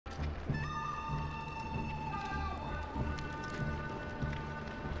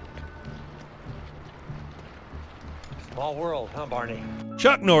Small world, huh, Barney?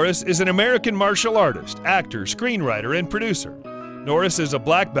 Chuck Norris is an American martial artist, actor, screenwriter, and producer. Norris is a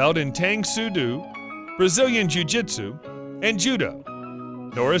black belt in Tang Soo Do, Brazilian Jiu-Jitsu, and Judo.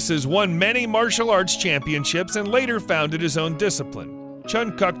 Norris has won many martial arts championships and later founded his own discipline,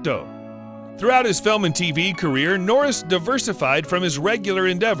 Chun Kuk Do. Throughout his film and TV career, Norris diversified from his regular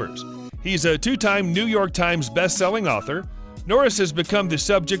endeavors. He's a two-time New York Times best-selling author. Norris has become the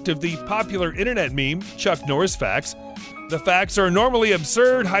subject of the popular internet meme, Chuck Norris Facts. The facts are normally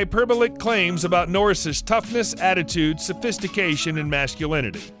absurd, hyperbolic claims about Norris's toughness, attitude, sophistication, and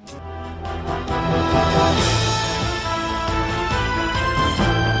masculinity.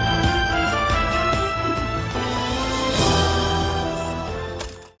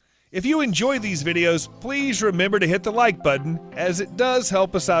 If you enjoy these videos, please remember to hit the like button, as it does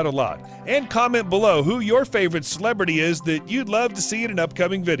help us out a lot. And comment below who your favorite celebrity is that you'd love to see in an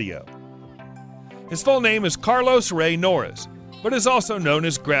upcoming video. His full name is Carlos Ray Norris, but is also known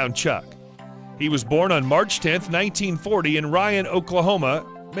as Ground Chuck. He was born on March 10, 1940 in Ryan, Oklahoma,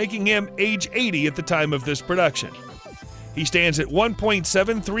 making him age 80 at the time of this production. He stands at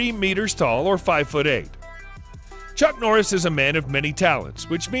 1.73 meters tall, or 5'8". Chuck Norris is a man of many talents,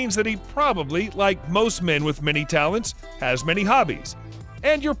 which means that he probably, like most men with many talents, has many hobbies.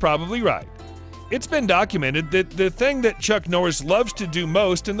 And you're probably right. It's been documented that the thing that Chuck Norris loves to do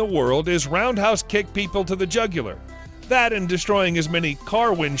most in the world is roundhouse kick people to the jugular. That and destroying as many car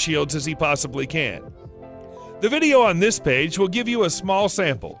windshields as he possibly can. The video on this page will give you a small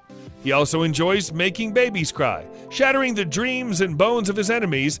sample. He also enjoys making babies cry, shattering the dreams and bones of his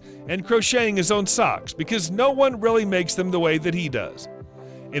enemies, and crocheting his own socks, because no one really makes them the way that he does.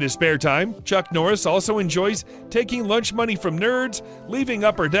 In his spare time, Chuck Norris also enjoys taking lunch money from nerds, leaving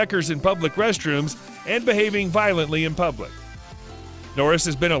upper deckers in public restrooms, and behaving violently in public. Norris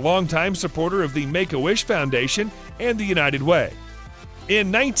has been a longtime supporter of the Make-A-Wish Foundation and the United Way.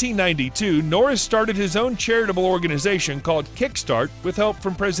 In 1992, Norris started his own charitable organization called Kickstart with help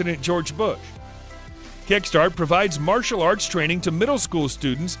from President George Bush. Kickstart provides martial arts training to middle school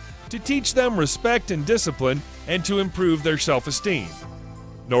students to teach them respect and discipline and to improve their self-esteem.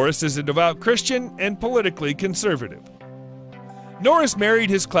 Norris is a devout Christian and politically conservative. Norris married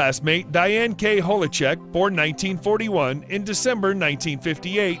his classmate Diane K. Holacek, born 1941, in December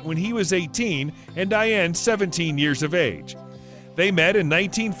 1958 when he was 18 and Diane 17 years of age. They met in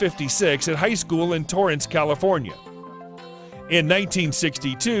 1956 at high school in Torrance, California. In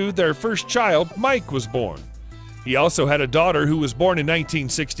 1962, their first child, Mike, was born. He also had a daughter who was born in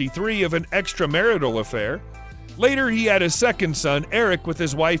 1963 of an extramarital affair. Later, he had a second son, Eric, with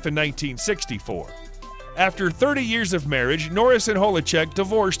his wife in 1964. After 30 years of marriage, Norris and Holacek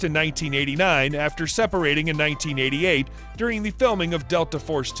divorced in 1989 after separating in 1988 during the filming of Delta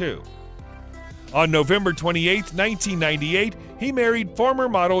Force 2. On November 28, 1998, he married former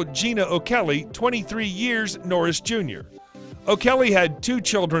model Gina O'Kelly, 23 years Norris Jr. O'Kelly had 2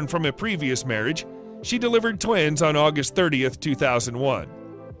 children from a previous marriage. She delivered twins on August 30, 2001.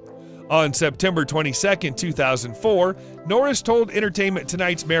 On September 22, 2004, Norris told Entertainment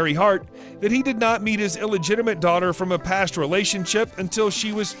Tonight's Mary Hart that he did not meet his illegitimate daughter from a past relationship until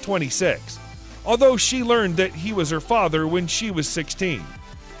she was 26, although she learned that he was her father when she was 16.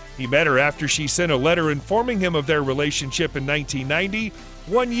 He met her after she sent a letter informing him of their relationship in 1990,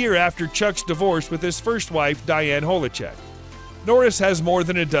 1 year after Chuck's divorce with his first wife, Diane Holacek. Norris has more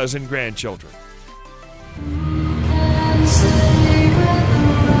than a dozen grandchildren.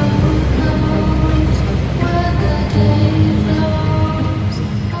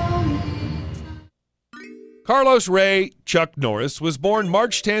 Carlos Ray Chuck Norris was born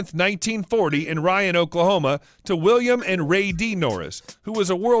March 10, 1940 in Ryan, Oklahoma, to William and Ray D. Norris, who was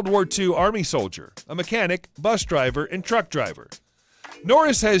a World War II Army soldier, a mechanic, bus driver, and truck driver.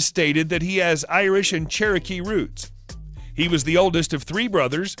 Norris has stated that he has Irish and Cherokee roots. He was the oldest of 3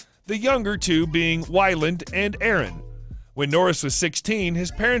 brothers, the younger 2 being Wyland and Aaron. When Norris was 16,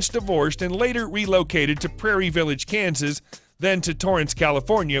 his parents divorced and later relocated to Prairie Village, Kansas, then to Torrance,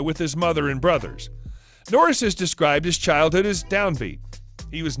 California with his mother and brothers. Norris has described his childhood as downbeat.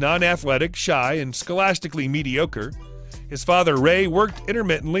 He was non-athletic, shy, and scholastically mediocre. His father, Ray, worked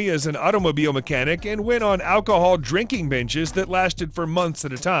intermittently as an automobile mechanic and went on alcohol drinking binges that lasted for months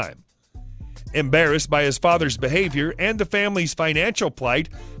at a time. Embarrassed by his father's behavior and the family's financial plight,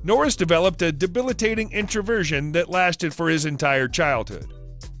 Norris developed a debilitating introversion that lasted for his entire childhood.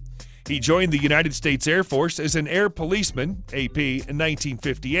 He joined the United States Air Force as an air policeman, AP, in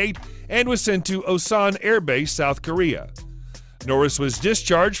 1958 and was sent to Osan Air Base, South Korea. Norris was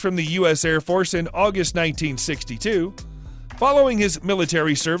discharged from the U.S. Air Force in August 1962. Following his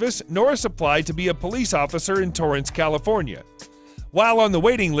military service, Norris applied to be a police officer in Torrance, California. While on the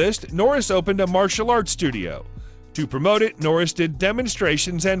waiting list, Norris opened a martial arts studio. To promote it, Norris did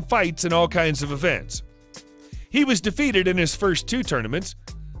demonstrations and fights in all kinds of events. He was defeated in his first 2 tournaments.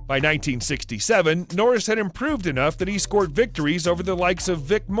 By 1967, Norris had improved enough that he scored victories over the likes of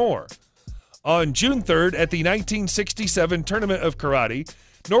Vic Moore. On June 3rd, at the 1967 Tournament of Karate,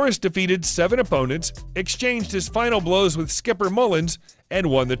 Norris defeated 7 opponents, exchanged his final blows with Skipper Mullins, and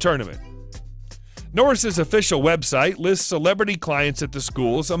won the tournament. Norris's official website lists celebrity clients at the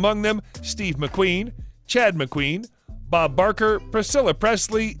schools, among them Steve McQueen, Chad McQueen, Bob Barker, Priscilla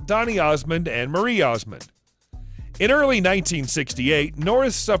Presley, Donny Osmond, and Marie Osmond. In early 1968,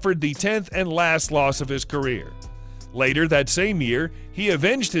 Norris suffered the 10th and last loss of his career. Later that same year, he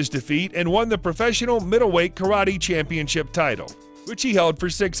avenged his defeat and won the Professional Middleweight Karate Championship title, which he held for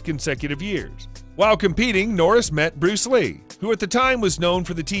 6 consecutive years. While competing, Norris met Bruce Lee, who at the time was known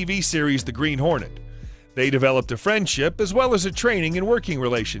for the TV series The Green Hornet. They developed a friendship as well as a training and working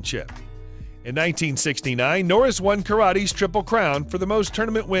relationship. In 1969, Norris won karate's Triple Crown for the most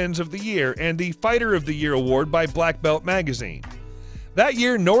tournament wins of the year and the Fighter of the Year award by Black Belt magazine. That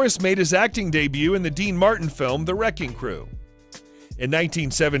year, Norris made his acting debut in the Dean Martin film The Wrecking Crew. In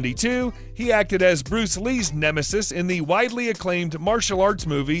 1972, he acted as Bruce Lee's nemesis in the widely acclaimed martial arts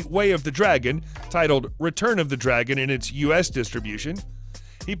movie Way of the Dragon, titled Return of the Dragon in its U.S. distribution.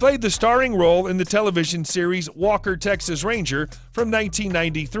 He played the starring role in the television series Walker, Texas Ranger from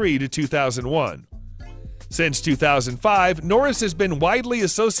 1993 to 2001. Since 2005, Norris has been widely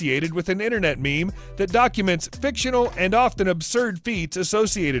associated with an internet meme that documents fictional and often absurd feats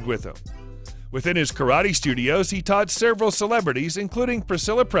associated with him. Within his karate studios, he taught several celebrities, including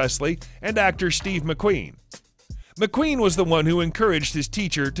Priscilla Presley and actor Steve McQueen. McQueen was the one who encouraged his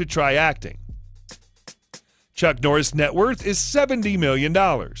teacher to try acting. Chuck Norris' net worth is $70 million.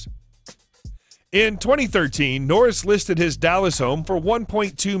 In 2013, Norris listed his Dallas home for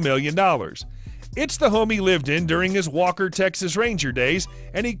 $1.2 million. It's the home he lived in during his Walker, Texas Ranger days,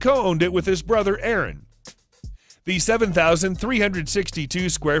 and he co-owned it with his brother Aaron. The 7,362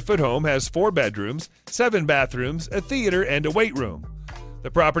 square foot home has 4 bedrooms, 7 bathrooms, a theater, and a weight room.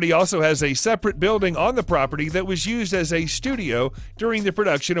 The property also has a separate building on the property that was used as a studio during the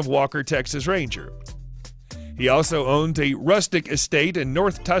production of Walker, Texas Ranger. He also owns a rustic estate in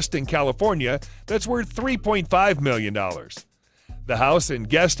North Tustin, California that's worth $3.5 million. The house and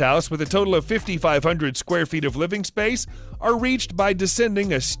guest house, with a total of 5,500 square feet of living space, are reached by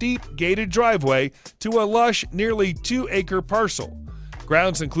descending a steep, gated driveway to a lush, nearly 2-acre parcel.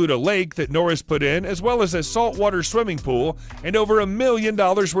 Grounds include a lake that Norris put in, as well as a saltwater swimming pool and over $1 million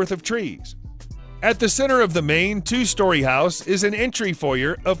worth of trees. At the center of the main 2-story house is an entry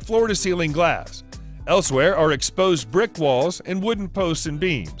foyer of floor-to-ceiling glass. Elsewhere are exposed brick walls and wooden posts and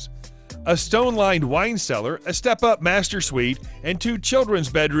beams. A stone-lined wine cellar, a step-up master suite, and 2 children's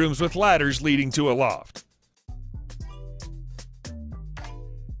bedrooms with ladders leading to a loft.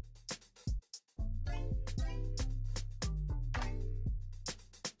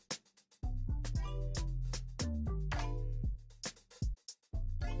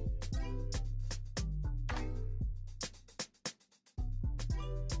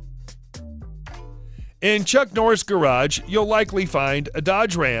 In Chuck Norris' garage, you'll likely find a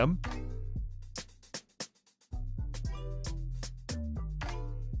Dodge Ram,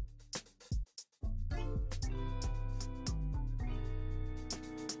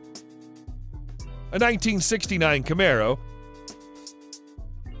 a 1969 Camaro,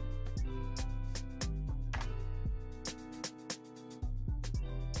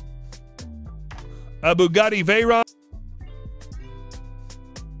 a Bugatti Veyron,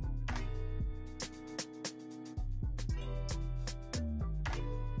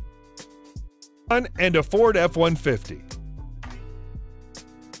 and a Ford F-150.